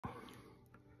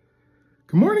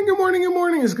Good morning, good morning, good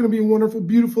morning. It's going to be a wonderful,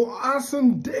 beautiful,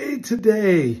 awesome day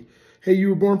today. Hey, you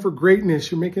were born for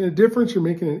greatness. You're making a difference. You're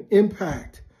making an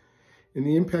impact. And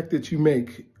the impact that you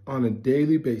make on a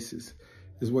daily basis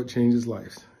is what changes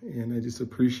lives. And I just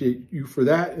appreciate you for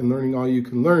that and learning all you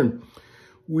can learn.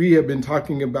 We have been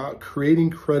talking about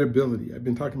creating credibility. I've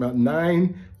been talking about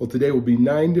today will be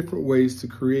 9 different ways to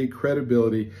create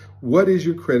credibility. What is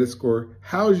your credit score?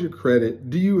 How is your credit?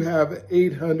 Do you have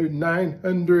 800,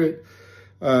 900?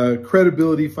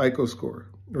 Credibility FICO score,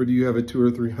 or do you have a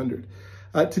 200 or 300?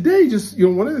 Today,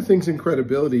 one of the things in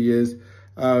credibility is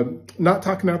not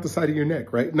talking out the side of your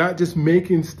neck, right? Not just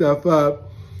making stuff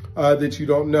up that you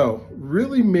don't know.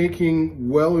 Really making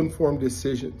well-informed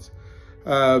decisions.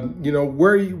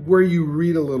 Where you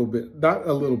read a little bit, not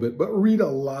a little bit, but read a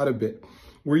lot of it.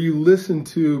 Where you listen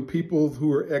to people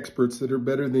who are experts that are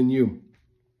better than you.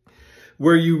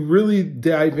 Where you really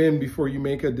dive in before you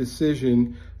make a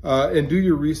decision and do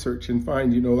your research and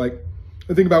find,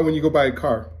 I think about when you go buy a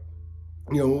car,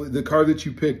 the car that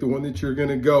you pick, the one that you're going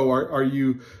to go,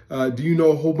 do you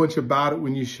know a whole bunch about it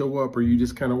when you show up, or are you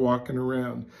just kind of walking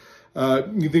around?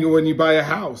 You think of when you buy a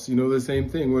house, the same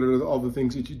thing. What are all the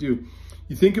things that you do?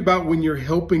 You think about when you're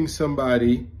helping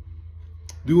somebody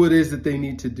do what it is that they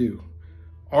need to do.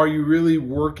 Are you really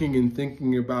working and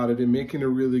thinking about it and making a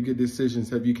really good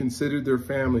decisions? Have you considered their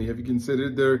family? Have you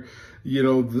considered their,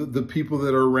 the people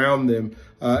that are around them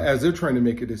as they're trying to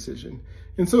make a decision?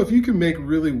 And so if you can make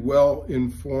really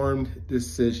well-informed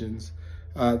decisions,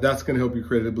 that's going to help your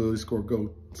credibility score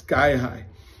go sky high,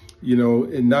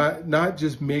 and not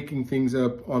just making things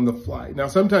up on the fly. Now,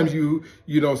 sometimes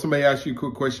somebody asks you a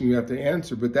quick question you have to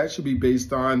answer, but that should be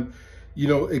based on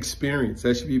experience.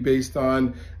 That should be based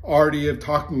on already of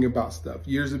talking about stuff,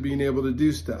 years of being able to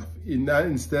do stuff, and not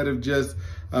instead of just,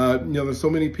 there's so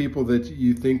many people that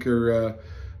you think are,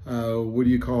 what do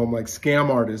you call them, like scam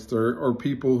artists or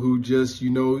people who just,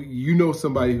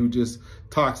 somebody who just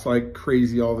talks like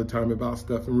crazy all the time about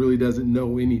stuff and really doesn't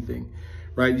know anything.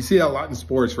 Right? You see that a lot in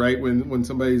sports, right? When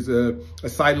somebody's a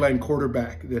sideline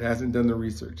quarterback that hasn't done the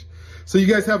research. So you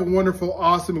guys have a wonderful,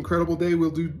 awesome, incredible day.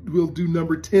 We'll do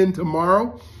number 10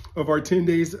 tomorrow of our 10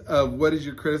 days of what is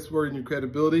your credit score and your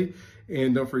credibility.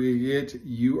 And don't forget,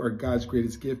 you are God's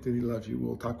greatest gift and He loves you.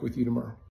 We'll talk with you tomorrow.